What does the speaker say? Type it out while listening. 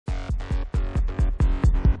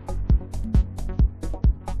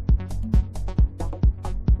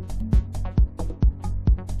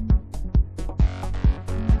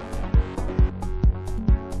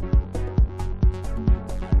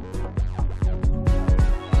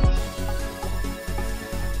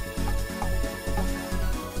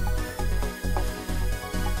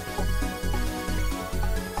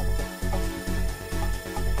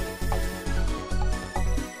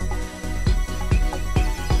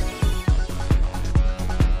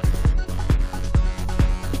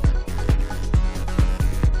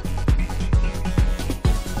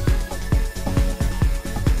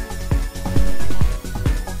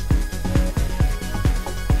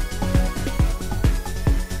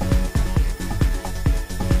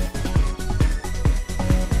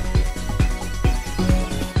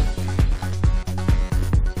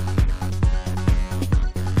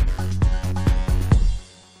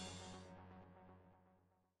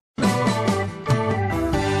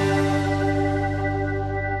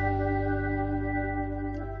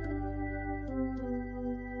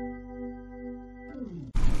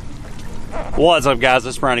What's up, guys?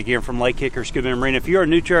 It's Bryan again from LakeHickoryScuba and Marina. If you are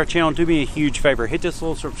new to our channel, do me a huge favor, hit this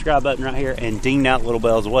little subscribe button right here and ding that little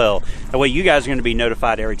bell as well. That way you guys are going to be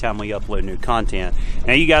notified every time we upload new content.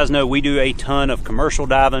 Now, you guys know we do a ton of commercial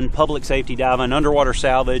diving, public safety diving, underwater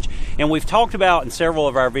salvage, and we've talked about in several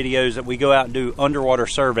of our videos that we go out and do underwater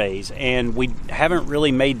surveys, and we haven't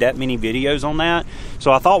really made that many videos on that.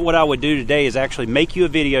 So I thought what I would do today is actually make you a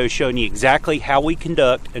video showing you exactly how we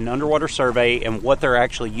conduct an underwater survey and what they're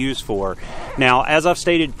actually used for. Now, as I've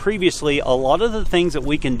stated previously, a lot of the things that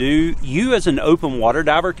we can do, you as an open water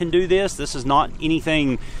diver can do this. This is not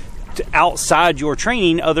anything outside your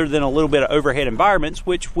training other than a little bit of overhead environments,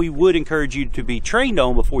 which we would encourage you to be trained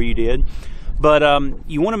on before you did. But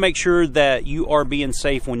you want to make sure that you are being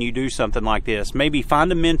safe when you do something like this. Maybe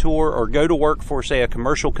find a mentor or go to work for, say, a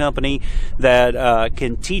commercial company that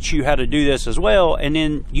can teach you how to do this as well, and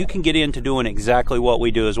then you can get into doing exactly what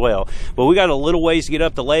we do as well. But we got a little ways to get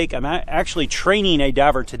up the lake. I'm actually training a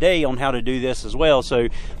diver today on how to do this as well, so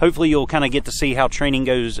hopefully you'll kind of get to see how training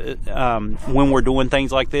goes when we're doing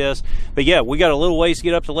things like this. But yeah, we got a little ways to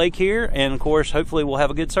get up the lake here, and of course, hopefully we'll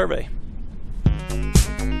have a good survey.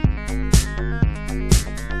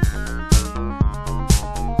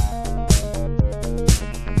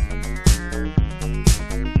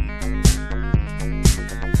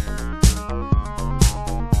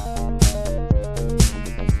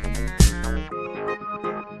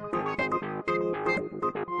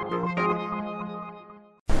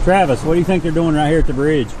 Travis, what do you think they're doing right here at the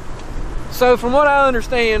bridge? So from what I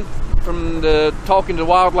understand from the talking to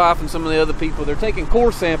wildlife and some of the other people, they're taking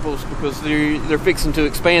core samples because they're fixing to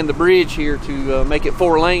expand the bridge here to make it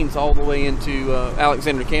 4 lanes all the way into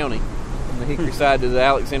Alexander County, from the Hickory side to the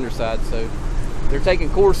Alexander side. So they're taking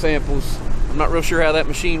core samples. I'm not real sure how that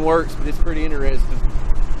machine works, but it's pretty interesting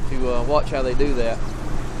to watch how they do that.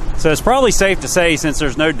 So it's probably safe to say, since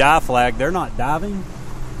there's no dive flag, they're not diving?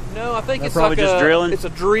 No, I think it's probably like just drilling. It's a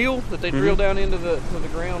drill that they drill down into the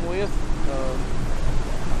ground with.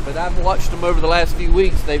 But I've watched them over the last few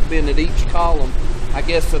weeks. They've been at each column, I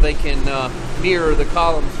guess, so they can mirror the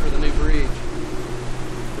columns for the new bridge.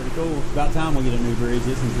 Pretty cool. It's about time we get a new bridge.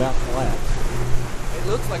 This one's about to collapse. It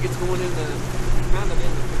looks like it's going in the kind of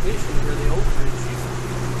in the position where the old bridge used to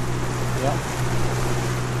be. Yeah.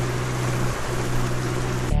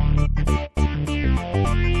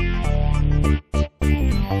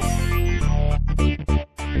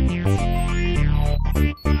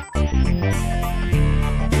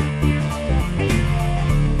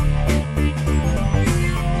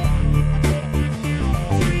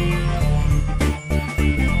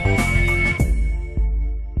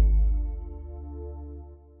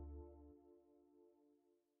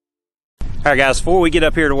 All right, guys, before we get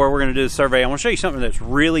up here to where we're going to do the survey, I want to show you something that's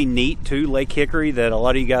really neat to Lake Hickory that a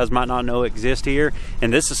lot of you guys might not know exists here.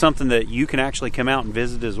 And this is something that you can actually come out and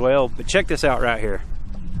visit as well. But check this out right here.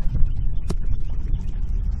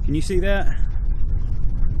 Can you see that?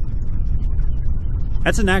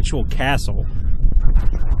 That's an actual castle.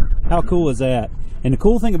 How cool is that? And the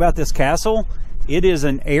cool thing about this castle, it is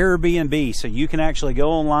an Airbnb. So you can actually go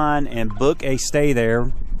online and book a stay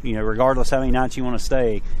there, you know, regardless how many nights you want to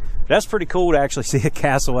stay. That's pretty cool to actually see a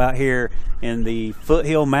castle out here in the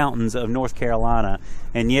foothill mountains of North Carolina.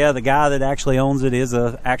 And yeah, the guy that actually owns it is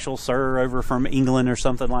an actual sir over from England or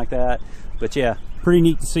something like that. But yeah, pretty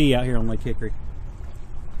neat to see out here on Lake Hickory.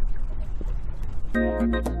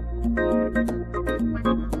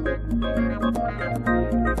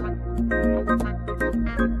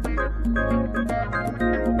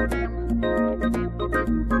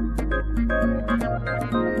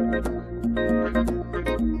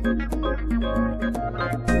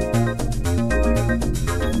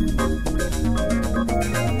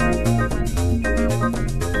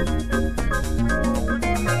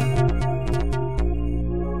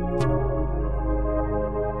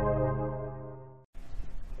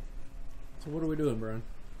 So what are we doing, Brian?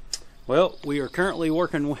 Well, we are currently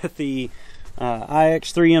working with the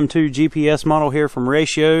IX3M2 GPS model here from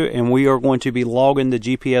Ratio, and we are going to be logging the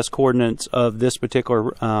GPS coordinates of this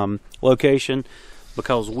particular location,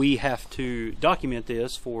 because we have to document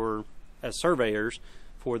this for, as surveyors,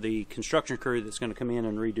 for the construction crew that's going to come in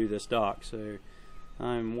and redo this dock. So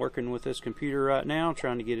I'm working with this computer right now,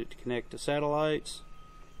 trying to get it to connect to satellites,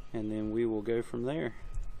 and then we will go from there.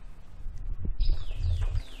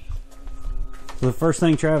 So the first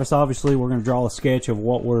thing, Travis, obviously we're going to draw a sketch of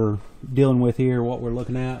what we're dealing with here, what we're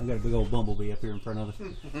looking at. I've got a big old bumblebee up here in front of us.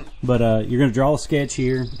 But you're going to draw a sketch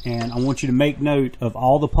here, and I want you to make note of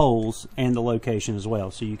all the poles and the location as well.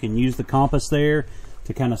 So you can use the compass there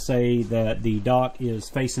to kind of say that the dock is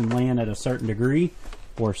facing land at a certain degree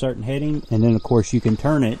or a certain heading, and then of course you can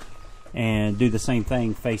turn it and do the same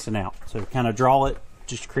thing facing out. So kind of draw it,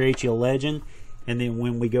 just create you a legend, and then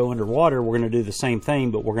when we go underwater, we're going to do the same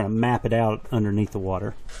thing, but we're going to map it out underneath the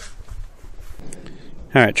water.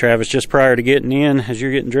 All right, Travis, just prior to getting in, as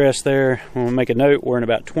you're getting dressed there, I want to make a note. We're in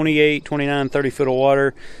about 28, 29, 30 foot of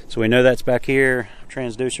water, so we know that's back here.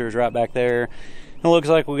 Transducer is right back there. It looks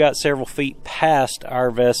like we got several feet past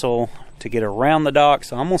our vessel to get around the dock.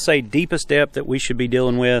 So I'm going to say deepest depth that we should be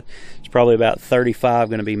dealing with is probably about 35,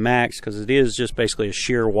 going to be max, because it is just basically a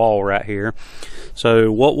sheer wall right here.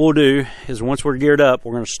 So what we'll do is once we're geared up,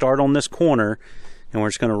 we're going to start on this corner, and we're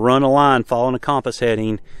just going to run a line following a compass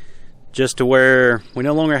heading just to where we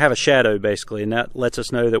no longer have a shadow, basically, and that lets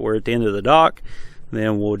us know that we're at the end of the dock.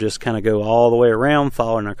 Then we'll just kind of go all the way around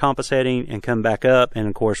following our compass heading and come back up, and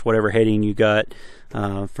of course whatever heading you got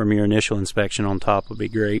from your initial inspection on top would be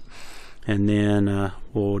great. And then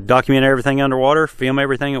we'll document everything underwater, film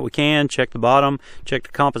everything that we can, check the bottom, check the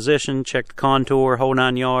composition, check the contour, whole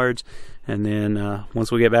 9 yards, and then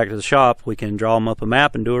once we get back to the shop, we can draw them up a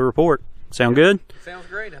map and do a report. Sound good? Sounds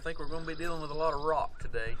great. I think we're going to be dealing with a lot of rock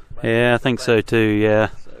today. Yeah, I think so too,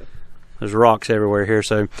 yeah. There's rocks everywhere here,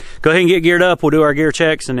 so go ahead and get geared up. We'll do our gear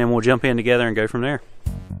checks, and then we'll jump in together and go from there.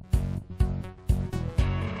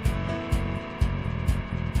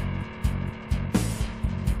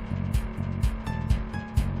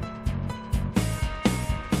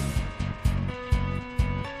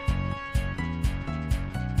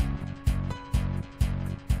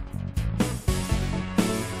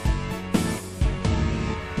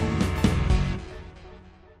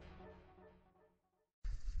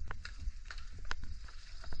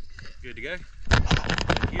 Good to go.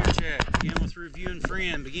 Gear check. Begin with review and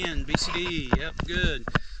friend. Begin BCD. Yep, good.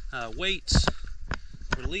 Weights,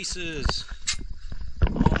 releases,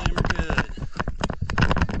 all of them are good.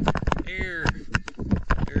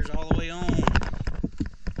 Air's all the way on.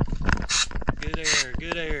 Good air,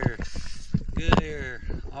 good air, good air,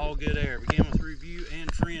 all good air. Begin with review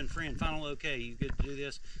and friend. Friend, final okay. You good to do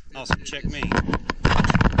this? Awesome. Check me.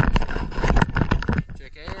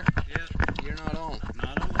 Check air. Yep. You're not on.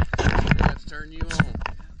 Not on. Let's turn you on.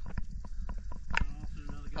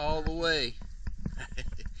 All the way.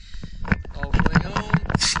 All the way on.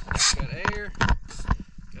 Got air.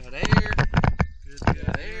 Got air. Good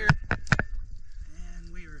Got air.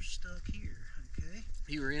 And we are stuck here. Okay.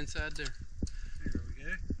 You were inside there. There we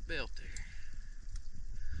go. Belt there.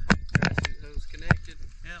 Parachute hose connected.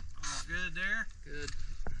 Yep. All good there. Good.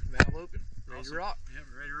 Valve open. Ready Awesome. to rock. Yep.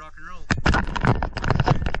 Ready to rock and roll.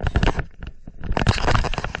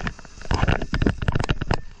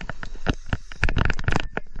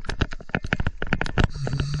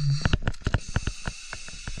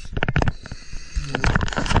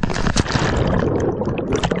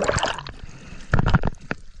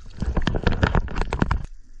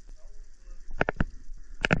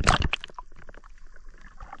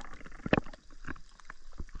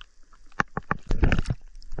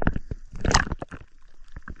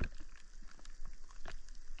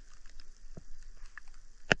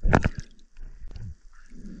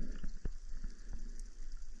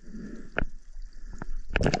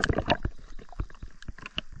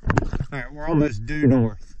 Alright, we're almost due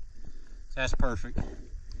north. So that's perfect.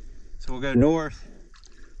 So we'll go north,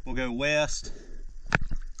 we'll go west.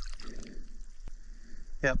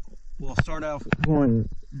 Yep, we'll start off going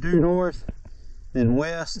due north, then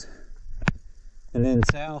west, and then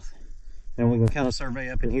south. And we can kind of survey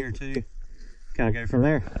up in here too. Kind of go from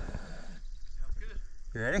there. Sounds good.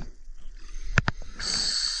 You ready?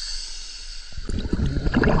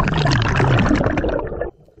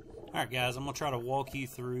 Alright guys, I'm going to try to walk you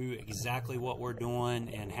through exactly what we're doing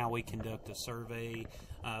and how we conduct a survey.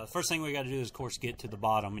 The first thing we got to do is, of course, get to the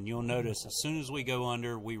bottom, and you'll notice as soon as we go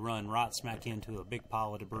under, we run right smack into a big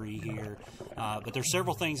pile of debris here. But there's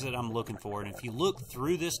several things that I'm looking for, and if you look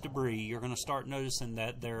through this debris, you're going to start noticing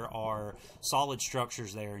that there are solid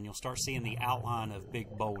structures there, and you'll start seeing the outline of big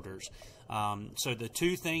boulders. So the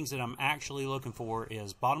two things that I'm actually looking for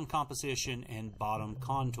is bottom composition and bottom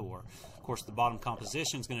contour. Of course, the bottom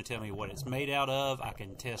composition is going to tell me what it's made out of. I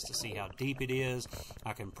can test to see how deep it is.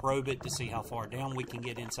 I can probe it to see how far down we can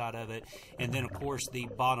get inside of it. And then, of course, the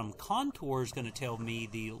bottom contour is going to tell me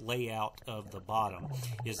the layout of the bottom.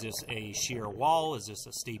 Is this a sheer wall? Is this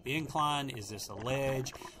a steep incline? Is this a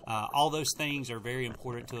ledge? All those things are very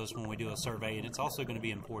important to us when we do a survey, and it's also going to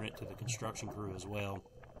be important to the construction crew as well.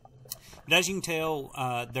 But as you can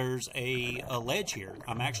tell, there's a ledge here.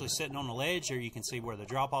 I'm actually sitting on a ledge here. You can see where the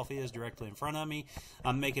drop-off is directly in front of me.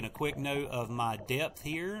 I'm making a quick note of my depth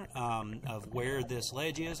here, of where this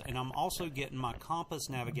ledge is, and I'm also getting my compass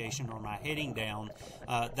navigation or my heading down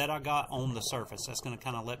that I got on the surface. That's going to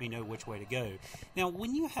kind of let me know which way to go. Now,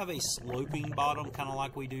 when you have a sloping bottom, kind of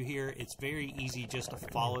like we do here, it's very easy just to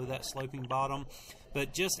follow that sloping bottom.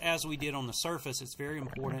 But just as we did on the surface, it's very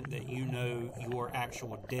important that you know your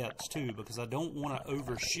actual depths too, because I don't want to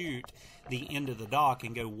overshoot the end of the dock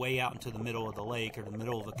and go way out into the middle of the lake or the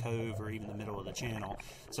middle of the cove or even the middle of the channel.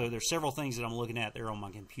 So there's several things that I'm looking at there on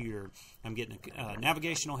my computer. I'm getting a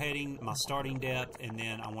navigational heading, my starting depth, and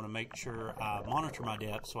then I want to make sure I monitor my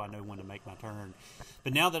depth so I know when to make my turn.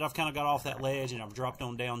 But now that I've kind of got off that ledge and I've dropped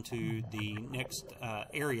on down to the next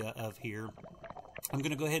area of here, I'm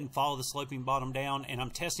going to go ahead and follow the sloping bottom down, and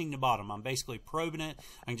I'm testing the bottom. I'm basically probing it.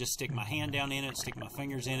 I can just stick my hand down in it, stick my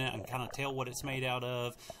fingers in it, and kind of tell what it's made out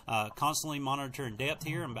of. Constantly monitoring depth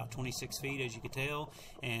here. I'm about 26 feet, as you can tell.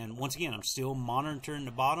 And once again, I'm still monitoring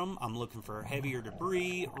the bottom. I'm looking for heavier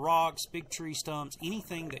debris, rocks, big tree stumps,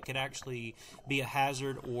 anything that could actually be a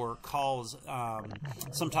hazard or cause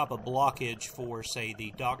some type of blockage for, say,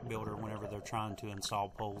 the dock builder whenever they're trying to install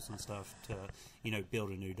poles and stuff to, you know,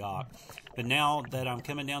 build a new dock. But now that I'm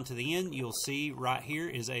coming down to the end, you'll see right here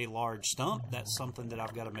is a large stump. That's something that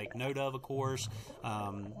I've got to make note of course,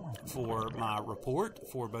 for my report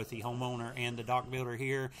for both the homeowner and the dock builder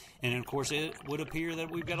here. And of course, it would appear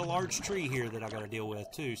that we've got a large tree here that I got to deal with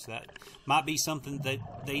too. So that might be something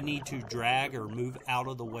that they need to drag or move out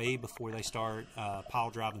of the way before they start pile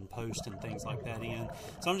driving posts and things like that in.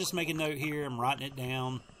 So I'm just making note here. I'm writing it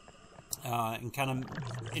down. And you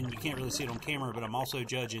can't really see it on camera, but I'm also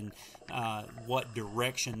judging what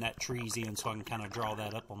direction that tree's in, so I can kind of draw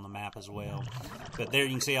that up on the map as well. But there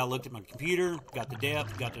you can see I looked at my computer, got the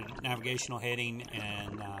depth, got the navigational heading,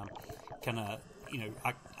 and kind of, you know,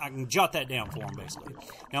 I can jot that down for them basically.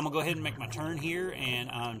 Now I'm going to go ahead and make my turn here, and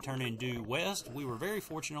I'm turning due west. We were very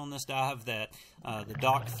fortunate on this dive that the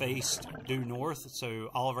dock faced due north, so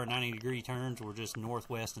all of our 90-degree turns were just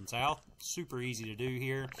northwest and south. Super easy to do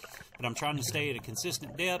here, but I'm trying to stay at a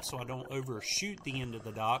consistent depth so I don't overshoot the end of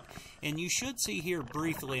the dock. And you should see here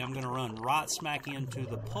briefly, I'm going to run right smack into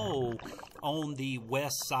the pole on the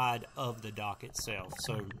west side of the dock itself.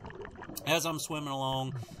 So as I'm swimming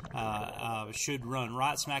along, I should run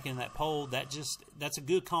right smack into that pole. That's a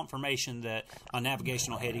good confirmation that my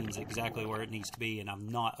navigational heading is exactly where it needs to be, and I've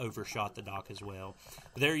not overshot the dock as well.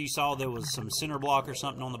 But there you saw there was some center block or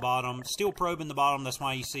something on the bottom. Still probing the bottom. That's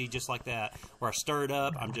why you see just like that where I stirred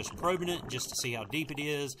up. I'm just probing it just to see how deep it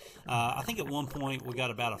is. I think at one point we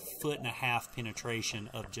got about 1.5 foot penetration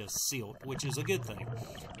of just silt, which is a good thing.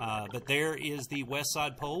 But there is the west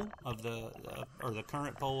side pole of the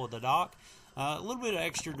current pole of the dock. A little bit of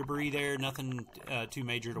extra debris there, nothing too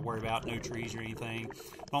major to worry about, no trees or anything.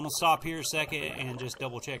 But I'm going to stop here a second and just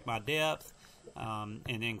double check my depth, and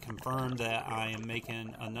then confirm that I am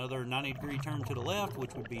making another 90-degree turn to the left,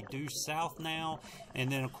 which would be due south now.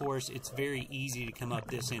 And then of course it's very easy to come up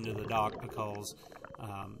this end of the dock because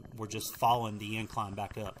we're just following the incline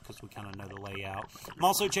back up because we kind of know the layout. I'm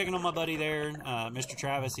also checking on my buddy there, Mr.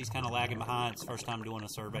 Travis. He's kind of lagging behind. It's the first time doing a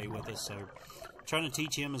survey with us, so trying to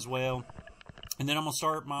teach him as well. And then I'm going to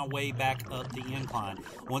start my way back up the incline.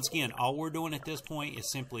 Once again, all we're doing at this point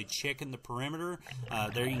is simply checking the perimeter.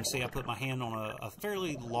 There you can see I put my hand on a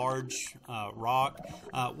fairly large rock.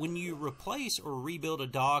 When you replace or rebuild a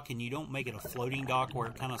dock and you don't make it a floating dock where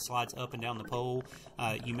it kind of slides up and down the pole,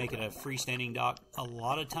 you make it a freestanding dock, a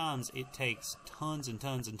lot of times it takes tons and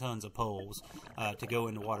tons and tons of poles to go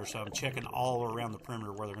into water. So I'm checking all around the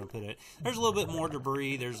perimeter where they're going to put it. There's a little bit more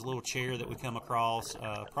debris. There's a little chair that we come across,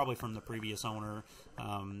 probably from the previous owner.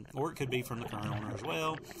 Or it could be from the current owner as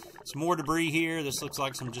well. Some more debris here. This looks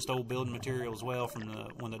like some just old building material as well from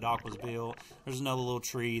when the dock was built. There's another little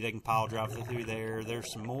tree they can pile drive through there.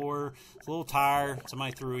 There's some more. It's a little tire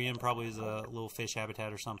somebody threw in, probably as a little fish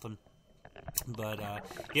habitat or something. But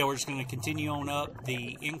yeah, we're just going to continue on up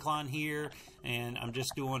the incline here, and I'm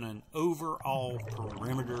just doing an overall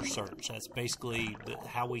perimeter search. That's basically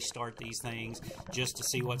how we start these things, just to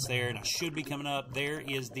see what's there. And I should be coming up. There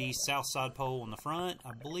is the south side pole on the front,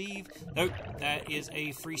 I believe. Nope, that is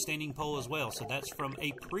a freestanding pole as well. So that's from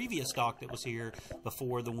a previous dock that was here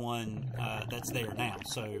before the one that's there now.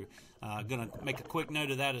 So I'm going to make a quick note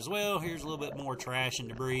of that as well. Here's a little bit more trash and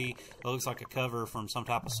debris. It looks like a cover from some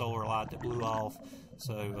type of solar light that blew off.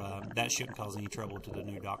 So that shouldn't cause any trouble to the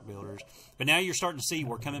new dock builders. But now you're starting to see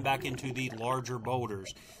we're coming back into the larger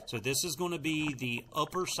boulders. So this is going to be the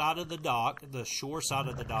upper side of the dock, the shore side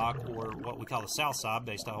of the dock, or what we call the south side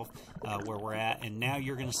based off where we're at. And now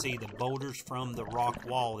you're going to see the boulders from the rock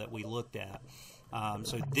wall that we looked at.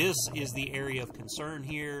 So this is the area of concern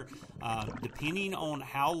here. Depending on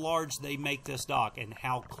how large they make this dock and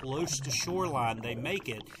how close to shoreline they make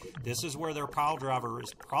it, this is where their pile driver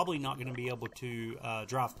is probably not going to be able to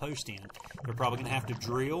drive post in. They're probably going to have to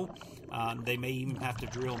drill. They may even have to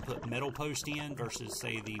drill and put metal post in versus,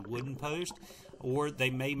 say, the wooden post. Or they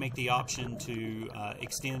may make the option to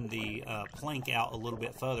extend the plank out a little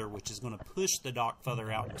bit further, which is going to push the dock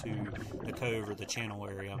further out into the cove or the channel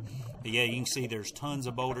area. But yeah, you can see there's tons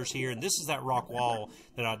of boulders here, and this is that rock wall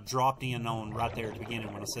that I dropped in on right there at the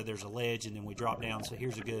beginning when I said there's a ledge, and then we dropped down. So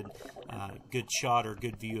here's a good shot or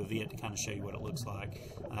good view of it to kind of show you what it looks like.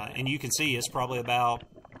 And you can see it's probably about,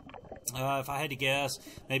 if I had to guess,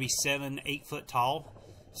 maybe 7-8 foot tall.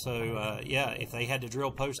 So, yeah, if they had to drill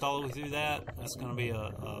post all the way through that, that's going to be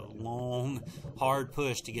a long, hard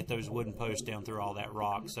push to get those wooden posts down through all that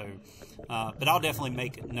rock. So, but I'll definitely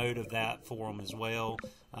make note of that for them as well.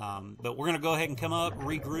 But we're going to go ahead and come up,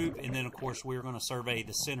 regroup, and then, of course, we're going to survey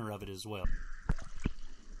the center of it as well.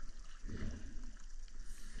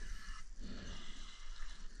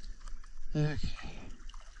 Okay.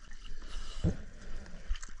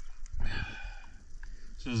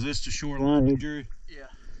 So is this the shoreline you drew? Yeah.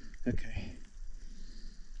 Okay.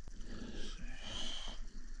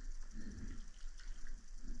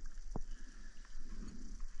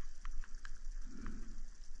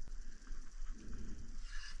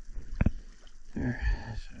 There.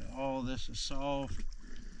 So all this is soft.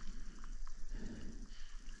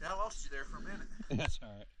 Yeah, I lost you there for a minute. That's all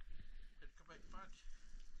right. Had to come back and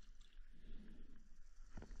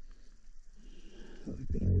find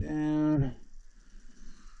you. Looking down.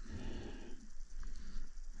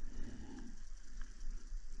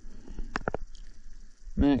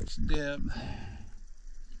 Max depth.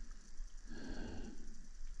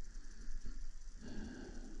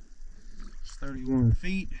 It's 31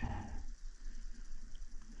 feet.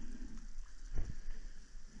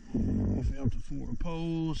 I fell to 4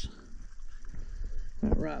 poles.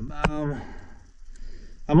 Right by them.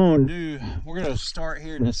 We're going to start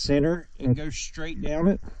here in the center and go straight down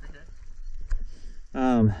it.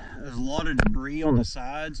 There's a lot of debris on the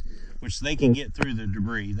sides, which they can get through the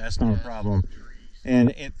debris. That's not a problem.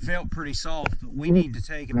 And it felt pretty soft, but we need to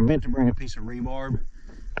take, and I meant to bring a piece of rebarb,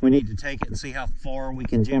 we need to take it and see how far we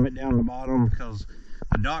can jam it down the bottom, because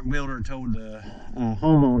the dock builder told the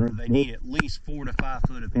homeowner they need at least 4 to 5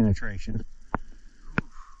 foot of penetration.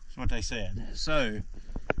 That's what they said. So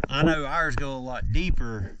I know ours go a lot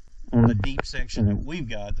deeper on the deep section that we've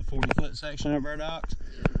got, the 40-foot section of our docks,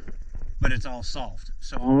 but it's all soft.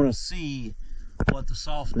 So I want to see what the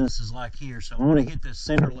softness is like here. So I want to hit this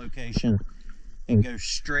center location and go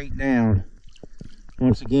straight down.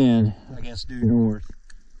 Once again, I guess due north.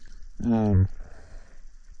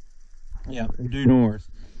 Yeah, due north.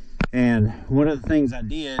 And one of the things I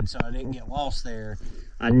did, so I didn't get lost there,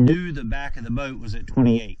 I knew the back of the boat was at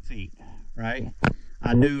 28 feet, right?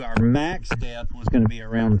 I knew our max depth was going to be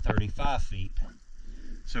around 35 feet.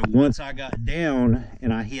 So once I got down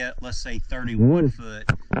and I hit, let's say 31 foot,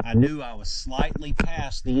 I knew I was slightly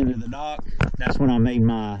past the end of the dock. That's when I made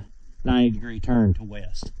my 90-degree turn to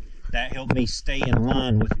west. That helped me stay in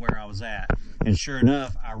line with where I was at. And sure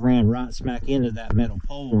enough, I ran right smack into that metal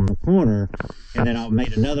pole in the corner, and then I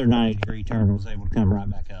made another 90-degree turn and was able to come right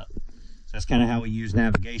back up. So that's kind of how we use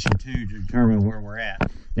navigation too to determine where we're at.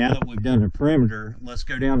 Now that we've done the perimeter, let's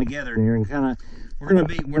go down together, and you're gonna we're not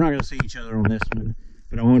gonna see each other on this one,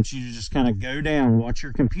 but I want you to just kind of go down, watch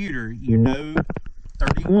your computer. You know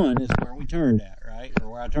 31 is where we turned at, right?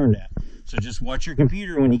 Or where I turned at. So just watch your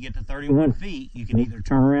computer. When you get to 31 feet, you can either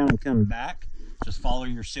turn around and come back, just follow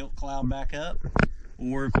your silk cloud back up,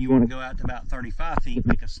 or if you want to go out to about 35 feet,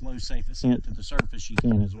 make a slow, safe ascent to the surface, you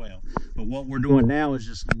can as well. But what we're doing now is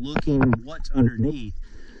just looking what's underneath,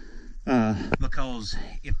 because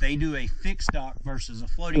if they do a fixed dock versus a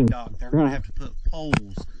floating dock, they're going to have to put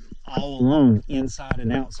poles all along inside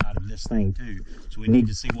and outside of this thing too. So we need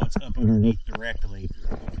to see what's up underneath directly.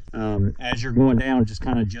 As you're going down, just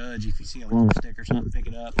kind of judge. If you see a long stick or something, pick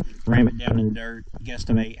it up, ram it down in the dirt,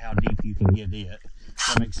 guesstimate how deep you can get it.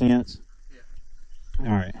 Does that make sense? Yeah.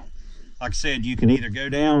 All right. Like I said, you can either go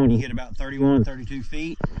down when you hit about 31, 32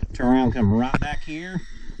 feet, turn around, come right back here,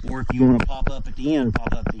 or if you want to pop up at the end,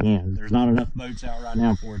 pop up at the end. There's not enough boats out right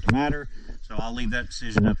now for it to matter, so I'll leave that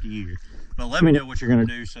decision up to you. But let me know what you're going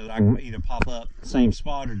to do so that I can either pop up the same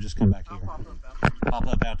spot or just come back here. Pop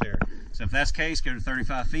up out there. So if that's the case, go to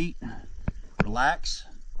 35 feet, relax,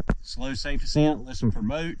 slow, safe descent, listen for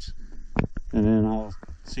boats, and then I'll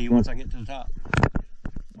see you once I get to the top.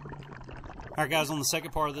 Alright guys, on the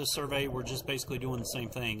second part of this survey, we're just basically doing the same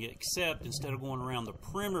thing, except instead of going around the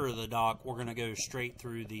perimeter of the dock, we're going to go straight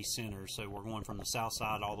through the center. So we're going from the south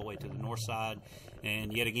side all the way to the north side,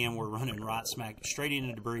 and yet again we're running right smack straight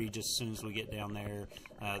into debris just as soon as we get down there.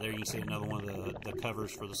 There you can see another one of the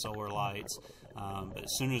covers for the solar lights. But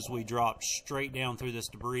as soon as we drop straight down through this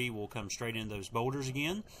debris, we'll come straight into those boulders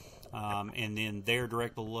again. And then there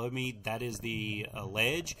direct below me, that is the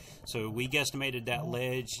ledge. So we guesstimated that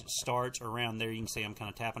ledge starts around there. You can see I'm kind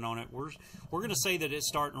of tapping on it. We're going to say that it's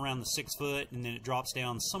starting around the 6 foot, and then it drops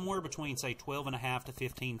down somewhere between, say, 12.5 to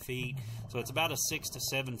 15 feet. So it's about a 6 to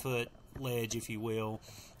 7 foot ledge, if you will.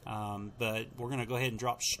 But we're going to go ahead and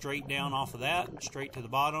drop straight down off of that, straight to the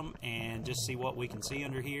bottom, and just see what we can see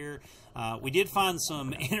under here. We did find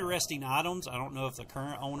some interesting items. I don't know if the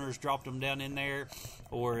current owners dropped them down in there,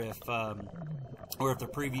 or if the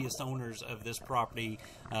previous owners of this property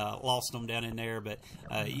lost them down in there, but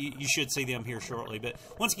you should see them here shortly. But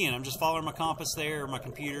once again, I'm just following my compass there, my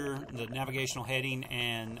computer, the navigational heading,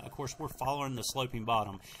 and of course we're following the sloping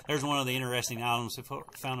bottom. There's one of the interesting items. I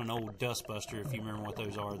found an old dust buster, if you remember what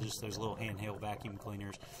those are, just those little handheld vacuum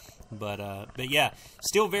cleaners. But yeah,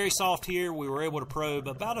 still very soft here. We were able to probe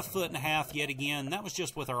about 1.5 feet yet again. That was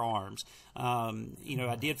just with our arms. You know,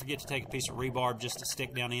 I did forget to take a piece of rebarb just to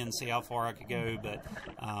stick down in and see how far I could go, but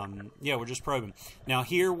yeah, we're just probing. Now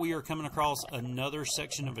here we are coming across another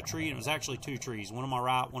section of a tree, and it was actually 2 trees, one on my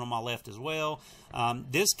right, one on my left as well.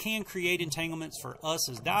 This can create entanglements for us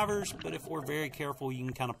as divers, but if we're very careful, you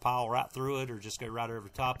can kind of pile right through it or just go right over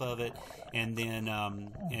top of it, and then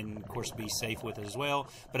and of course be safe with it as well.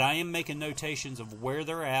 But I am making notations of where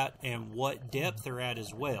they're at and what depth they're at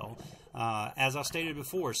as well. As I stated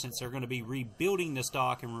before, since they're going to be rebuilding this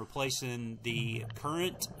dock and replacing the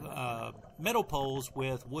current metal poles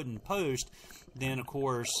with wooden posts, then of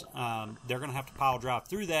course they're going to have to pile drive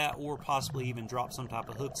through that, or possibly even drop some type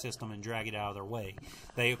of hook system and drag it out of their way.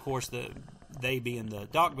 They, of course, they being the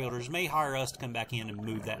dock builders, may hire us to come back in and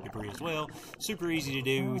move that debris as well. Super easy to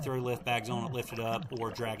do. We throw lift bags on it, lift it up, or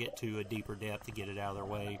drag it to a deeper depth to get it out of their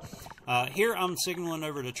way. Here I'm signaling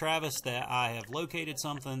over to Travis that I have located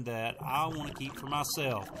something that I want to keep for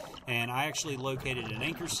myself, and I actually located an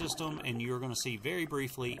anchor system, and you're going to see very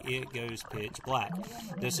briefly it goes pitch black.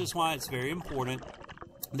 This is why it's very important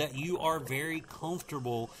that you are very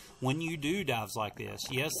comfortable when you do dives like this.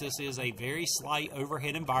 Yes, this is a very slight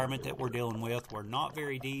overhead environment that we're dealing with. We're not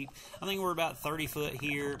very deep. I think we're about 30 foot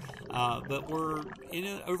here, but we're in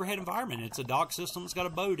an overhead environment. It's a dock system. It's got a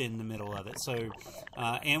boat in the middle of it. So,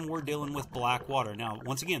 and we're dealing with black water. Now,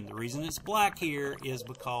 once again, the reason it's black here is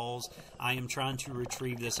because I am trying to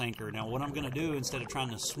retrieve this anchor. Now, what I'm going to do, instead of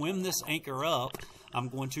trying to swim this anchor up, I'm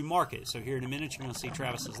going to mark it. So here in a minute, you're going to see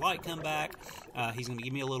Travis's light come back. He's going to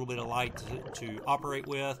give me a little bit of light to operate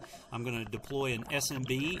with. I'm going to deploy an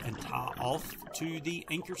SMB and tie off to the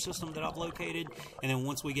anchor system that I've located. And then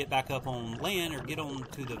once we get back up on land or get on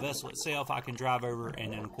to the vessel itself, I can drive over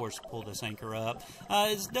and then, of course, pull this anchor up.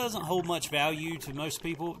 It doesn't hold much value to most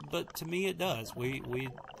people, but to me it does. We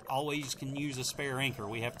always can use a spare anchor.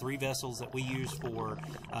 We have 3 vessels that we use for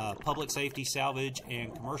public safety, salvage,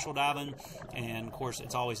 and commercial diving, and of course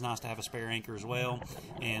it's always nice to have a spare anchor as well.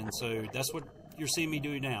 And so that's what you're seeing me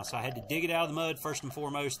do now. So I had to dig it out of the mud first and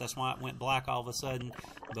foremost. That's why it went black all of a sudden.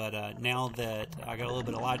 But now that I got a little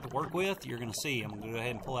bit of light to work with, you're going to see I'm going to go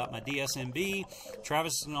ahead and pull out my DSMB.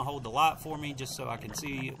 Travis is going to hold the light for me just so I can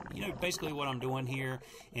see, you know, basically what I'm doing here,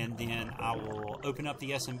 and then I will open up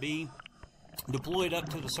the SMB, deploy it up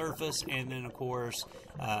to the surface, and then of course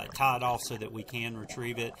tie it off so that we can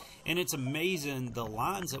retrieve it. And it's amazing the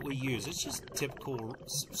lines that we use. It's just typical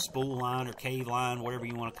spool line or cave line, whatever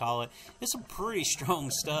you want to call it. It's some pretty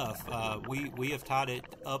strong stuff. We have tied it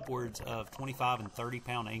upwards of 25 and 30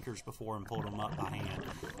 pound anchors before and pulled them up by hand.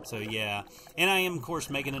 So yeah, and I am of course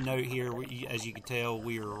making a note here. As you can tell,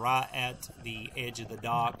 we are right at the edge of the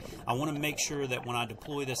dock. I want to make sure that when I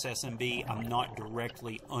deploy this SMB, I'm not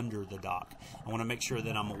directly under the dock. I want to make sure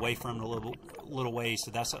that I'm away from it a little ways. So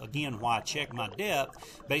that's again why I check my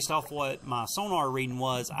depth. Based off what my sonar reading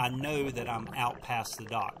was, I know that I'm out past the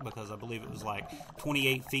dock, because I believe it was like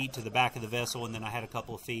 28 feet to the back of the vessel, and then I had a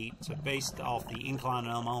couple of feet. So based off the incline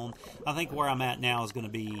I'm on, I think where I'm at now is going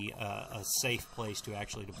to be a safe place to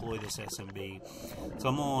actually deploy this SMB. So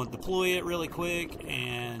I'm going to deploy it really quick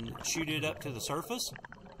and shoot it up to the surface.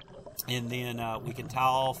 and then we can tie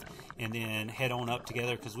off and then head on up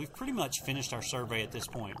together, because we've pretty much finished our survey at this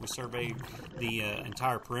point. We surveyed the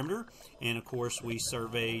entire perimeter, and of course we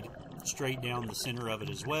surveyed straight down the center of it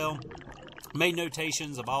as well. Made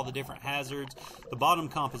notations of all the different hazards, the bottom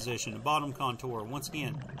composition, the bottom contour. Once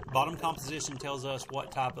again, bottom composition tells us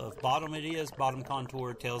what type of bottom it is. Bottom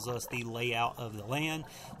contour tells us the layout of the land.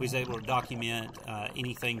 We was able to document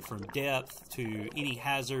anything from depth to any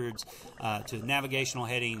hazards to navigational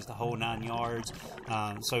headings, the whole 9 yards.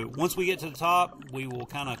 So once we get to the top, we will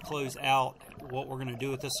kind of close out what we're going to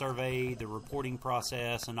do with this survey, the reporting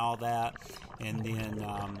process and all that, and then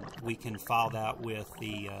we can file that with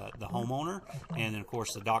the homeowner, and then of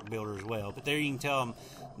course the dock builder as well. But there you can tell them,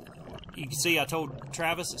 you can see I told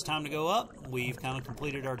Travis it's time to go up. We've kind of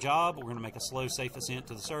completed our job. We're going to make a slow, safe ascent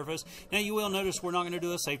to the surface. Now you will notice we're not going to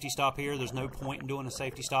do a safety stop here. There's no point in doing a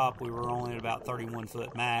safety stop. We were only at about 31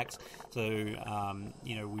 foot max, so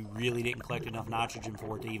you know, we really didn't collect enough nitrogen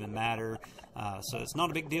for it to even matter. So it's not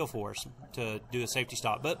a big deal for us to do a safety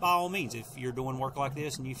stop. But by all means, if you're doing work like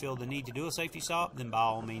this and you feel the need to do a safety stop, then by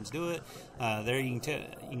all means do it. There you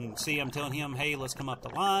can see I'm telling him, hey, let's come up the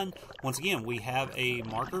line. Once again, we have a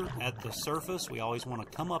marker at the surface. We always want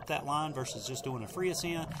to come up that line versus just doing a free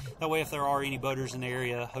ascent. That way, if there are any boaters in the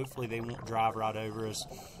area, hopefully they won't drive right over us.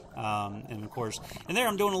 And of course, and there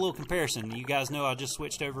I'm doing a little comparison. You guys know I just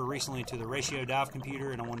switched over recently to the ratio dive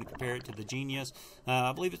computer, and I wanted to compare it to the Genius.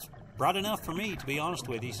 I believe it's bright enough for me, to be honest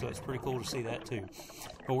with you, so it's pretty cool to see that too.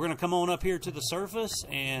 But we're going to come on up here to the surface,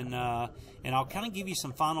 and I'll kind of give you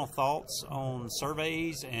some final thoughts on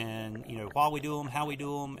surveys, and you know, why we do them, how we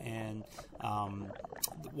do them, and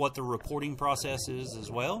what the reporting process is as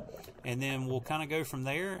well. And then we'll kind of go from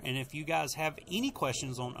there. And if you guys have any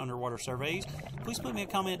questions on underwater surveys, please put me a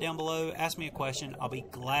comment down below, ask me a question. I'll be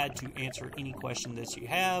glad to answer any question that you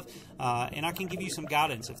have, and I can give you some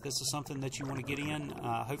guidance if this is something that you want to get in.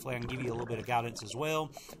 Hopefully I can give you a little bit of guidance as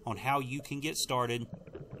well on how you can get started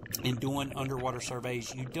in doing underwater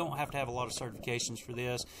surveys. You don't have to have a lot of certifications for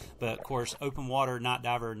this, but of course open water, night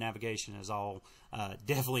diver, navigation is all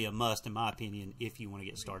definitely a must in my opinion if you want to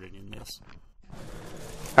get started in this.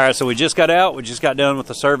 All right, so we just got out. We just got done with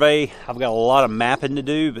the survey. I've got a lot of mapping to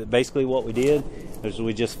do, but basically what we did is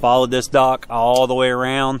we just followed this dock all the way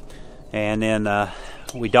around, and then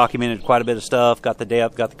we documented quite a bit of stuff, got the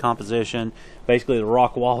depth, got the composition. Basically the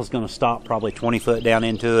rock wall is going to stop probably 20 foot down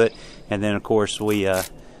into it, and then of course we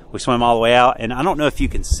swim all the way out. And I don't know if you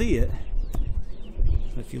can see it,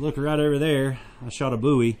 but if you look right over there, I shot a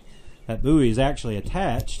buoy. That buoy is actually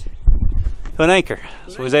attached to an anchor,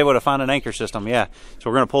 so we was able to find an anchor system. Yeah, so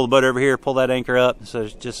we're going to pull the boat over here, pull that anchor up, so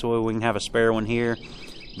just so we can have a spare one here.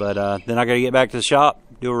 But then I got to get back to the shop,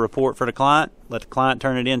 do a report for the client, let the client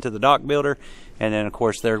turn it into the dock builder, and then of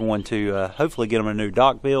course they're going to hopefully get them a new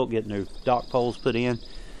dock built, get new dock poles put in.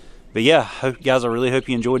 But yeah, guys, I really hope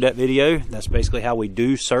you enjoyed that video. That's basically how we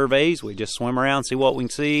do surveys. We just swim around, see what we can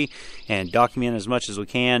see, and document as much as we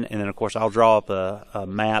can. And then, of course, I'll draw up a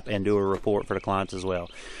map and do a report for the clients as well.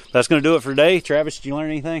 That's going to do it for today. Travis, did you learn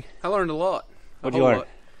anything? I learned a lot. What did you learn?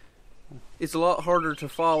 It's a lot harder to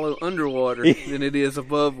follow underwater than it is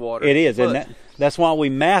above water. It is, and that's why we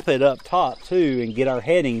map it up top too, and get our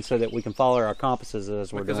heading so that we can follow our compasses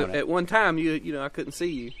as we're doing it. Because at one time, you know, I couldn't see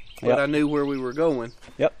you, but I knew where we were going.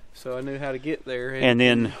 Yep. So I knew how to get there. And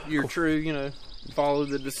then you're true, you know, follow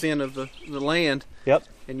the descent of the land. Yep.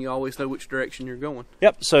 And you always know which direction you're going.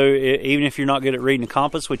 Yep. So even if you're not good at reading a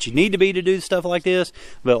compass, which you need to be to do stuff like this,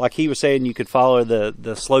 but like he was saying, you could follow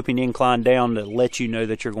the sloping incline down to let you know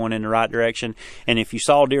that you're going in the right direction. And if you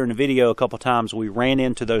saw during the video a couple times, we ran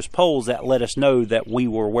into those poles that let us know that we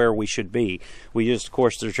were where we should be. We used, of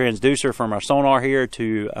course, the transducer from our sonar here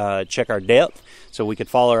to check our depth, so we could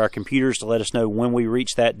follow our computers to let us know when we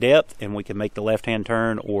reach that depth, and we can make the left-hand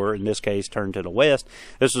turn, or in this case, turn to the west.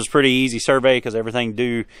 This was a pretty easy survey because everything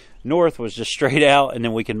due north was just straight out, and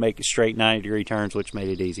then we can make straight 90-degree turns, which made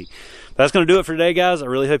it easy. But that's going to do it for today, guys. I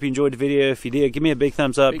really hope you enjoyed the video. If you did, give me a big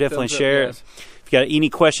thumbs up. Definitely share it. If you got any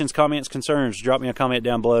questions, comments, concerns, drop me a comment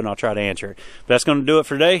down below, and I'll try to answer it. But that's going to do it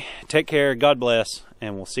for today. Take care. God bless,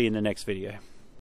 and we'll see you in the next video.